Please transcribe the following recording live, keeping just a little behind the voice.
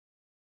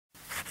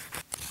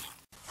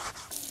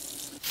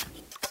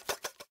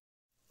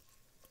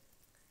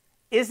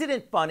Isn't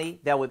it funny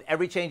that with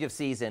every change of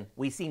season,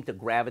 we seem to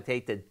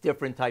gravitate to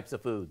different types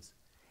of foods?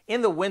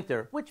 In the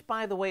winter, which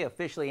by the way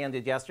officially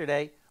ended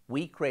yesterday,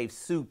 we crave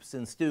soups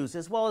and stews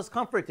as well as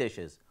comfort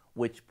dishes,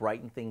 which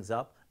brighten things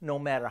up no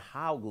matter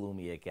how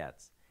gloomy it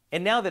gets.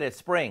 And now that it's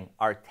spring,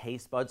 our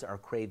taste buds are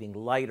craving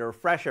lighter,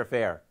 fresher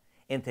fare.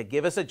 And to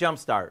give us a jump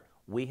start,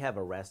 we have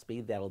a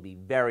recipe that'll be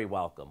very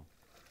welcome.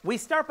 We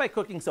start by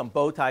cooking some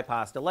bow tie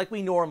pasta like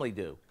we normally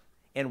do.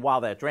 And while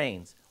that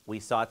drains,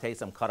 we saute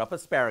some cut up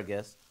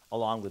asparagus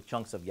along with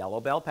chunks of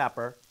yellow bell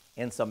pepper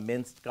and some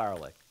minced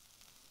garlic.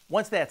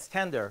 Once that's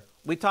tender,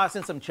 we toss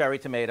in some cherry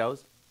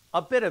tomatoes,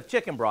 a bit of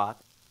chicken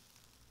broth,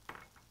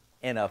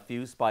 and a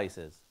few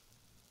spices.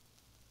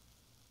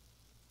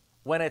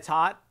 When it's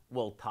hot,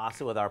 we'll toss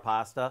it with our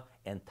pasta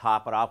and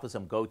top it off with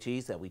some goat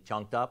cheese that we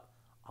chunked up,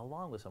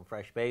 along with some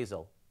fresh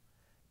basil.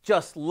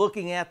 Just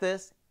looking at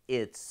this,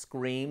 it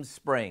screams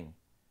spring.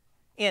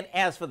 And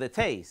as for the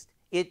taste,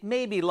 it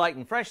may be light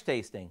and fresh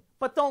tasting,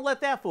 but don't let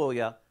that fool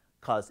you,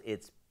 because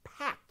it's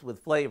packed with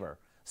flavor.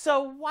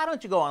 So why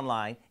don't you go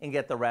online and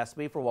get the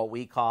recipe for what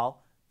we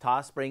call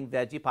Tossed Spring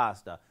Veggie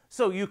Pasta,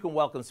 so you can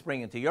welcome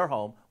spring into your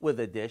home with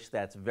a dish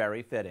that's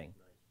very fitting.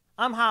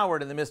 I'm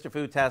Howard in the Mr.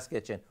 Food Test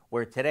Kitchen,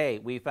 where today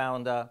we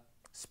found a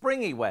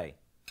springy way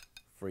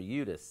for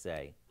you to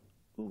say,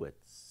 ooh,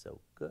 it's so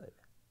good.